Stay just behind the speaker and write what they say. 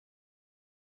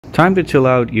time to chill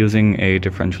out using a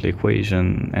differential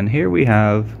equation, and here we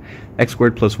have x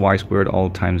squared plus y squared all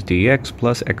times dx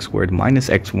plus x squared minus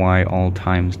xy all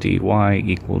times dy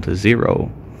equal to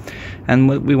 0. And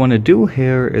what we want to do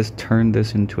here is turn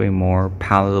this into a more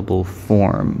palatable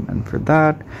form, and for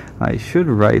that I should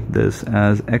write this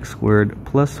as x squared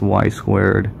plus y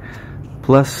squared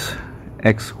plus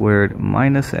x squared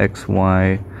minus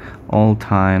xy all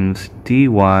times dy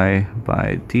by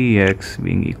dx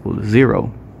being equal to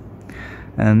 0.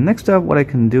 And next up, what I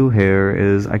can do here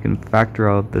is I can factor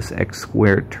out this x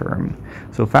squared term.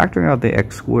 So factoring out the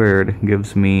x squared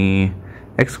gives me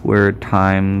x squared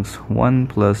times 1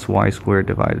 plus y squared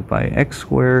divided by x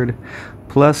squared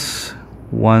plus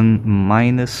 1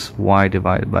 minus y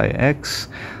divided by x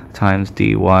times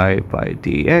dy by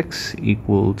dx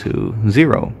equal to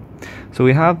 0. So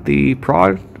we have the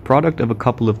product of a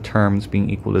couple of terms being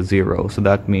equal to 0, so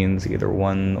that means either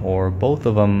one or both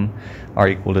of them are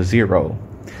equal to 0.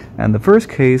 And the first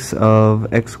case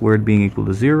of x squared being equal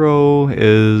to 0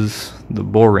 is the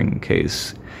boring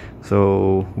case,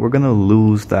 so we're gonna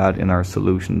lose that in our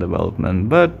solution development,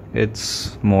 but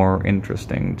it's more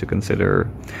interesting to consider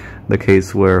the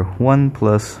case where 1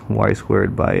 plus y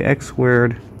squared by x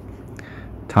squared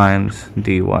times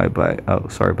dy by, oh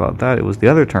sorry about that, it was the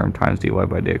other term, times dy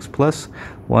by dx plus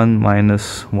 1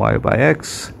 minus y by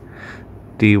x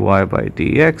dy by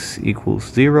dx equals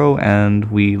 0,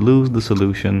 and we lose the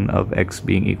solution of x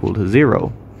being equal to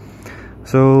 0.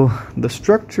 So the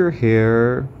structure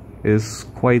here is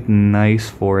quite nice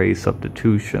for a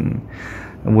substitution,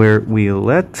 where we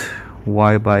let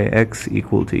y by x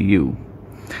equal to u.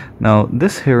 Now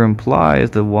this here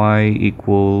implies that y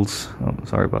equals, oh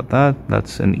sorry about that,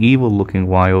 that's an evil looking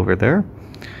y over there.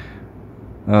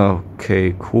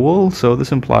 Okay, cool. So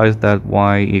this implies that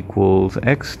y equals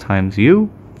x times u,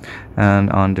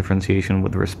 and on differentiation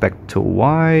with respect to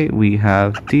y we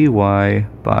have dy by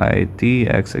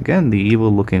dx, again the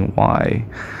evil looking y.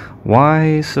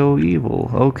 Why so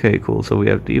evil? Okay, cool. So we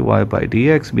have dy by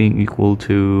dx being equal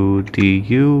to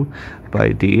du by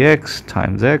dx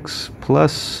times x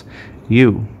plus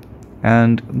u.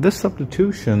 And this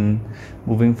substitution,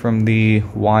 moving from the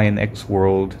y and x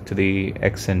world to the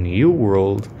x and u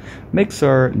world, makes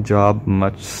our job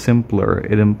much simpler.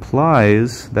 It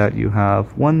implies that you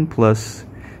have 1 plus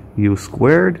u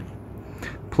squared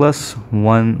plus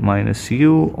 1 minus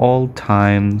u all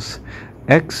times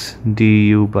x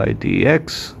du by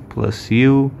dx plus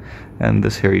u, and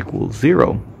this here equals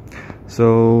 0.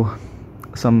 So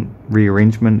some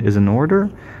rearrangement is in order.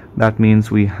 That means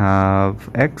we have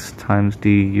x times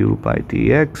du by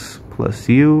dx plus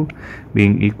u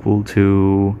being equal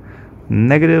to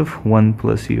negative 1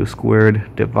 plus u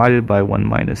squared divided by 1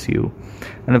 minus u.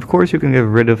 And of course you can get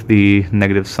rid of the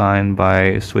negative sign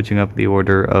by switching up the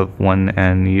order of 1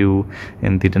 and u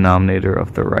in the denominator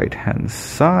of the right hand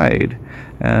side.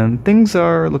 And things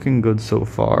are looking good so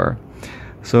far.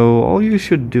 So all you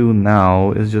should do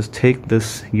now is just take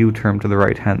this u term to the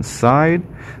right hand side,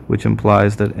 which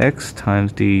implies that x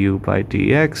times du by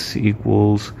dx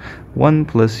equals 1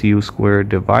 plus u squared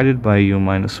divided by u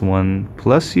minus 1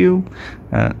 plus u.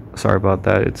 Sorry about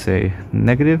that, it's a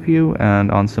negative u, and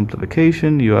on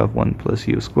simplification you have 1 plus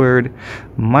u squared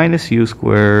minus u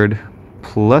squared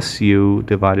plus u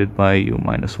divided by u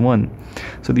minus 1.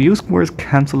 So the u squares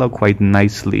cancel out quite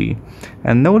nicely,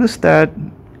 and notice that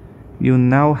you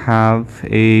now have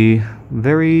a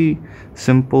very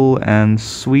simple and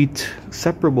sweet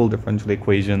separable differential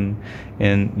equation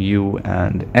in u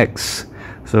and x.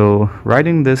 So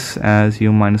writing this as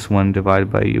u minus 1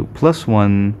 divided by u plus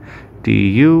 1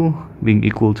 du being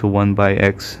equal to 1 by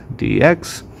x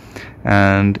dx,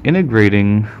 and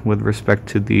integrating with respect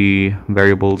to the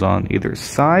variables on either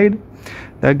side,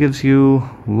 that gives you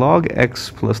log x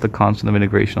plus the constant of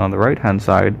integration on the right hand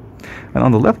side. And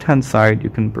on the left hand side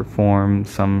you can perform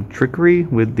some trickery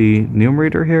with the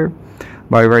numerator here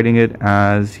by writing it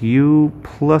as u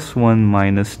plus 1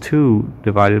 minus 2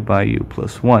 divided by u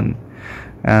plus 1.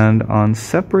 And on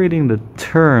separating the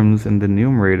terms in the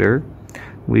numerator,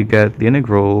 we get the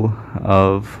integral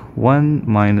of 1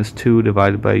 minus 2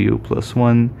 divided by u plus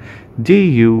 1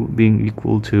 du being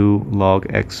equal to log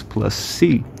x plus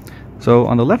c. So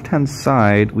on the left hand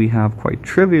side we have quite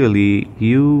trivially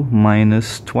u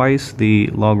minus twice the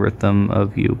logarithm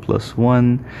of u plus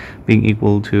 1 being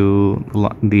equal to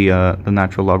the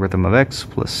natural logarithm of x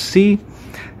plus c.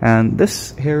 And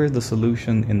this here is the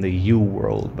solution in the u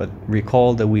world, but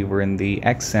recall that we were in the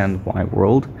x and y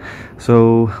world.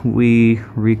 So we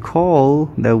recall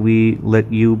that we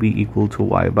let u be equal to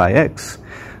y by x.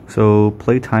 So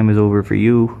playtime is over for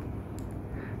u,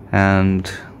 and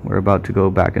we're about to go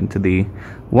back into the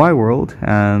y world,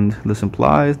 and this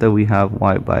implies that we have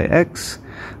y by x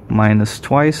minus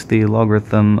twice the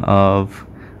logarithm of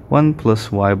 1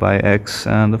 plus y by x,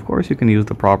 and of course you can use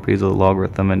the properties of the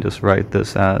logarithm and just write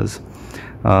this as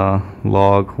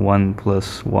log 1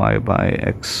 plus y by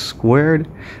x squared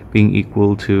being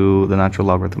equal to the natural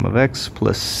logarithm of x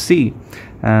plus c.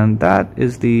 And that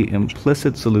is the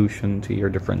implicit solution to your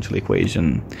differential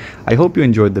equation. I hope you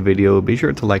enjoyed the video. Be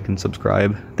sure to like and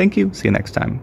subscribe. Thank you. See you next time.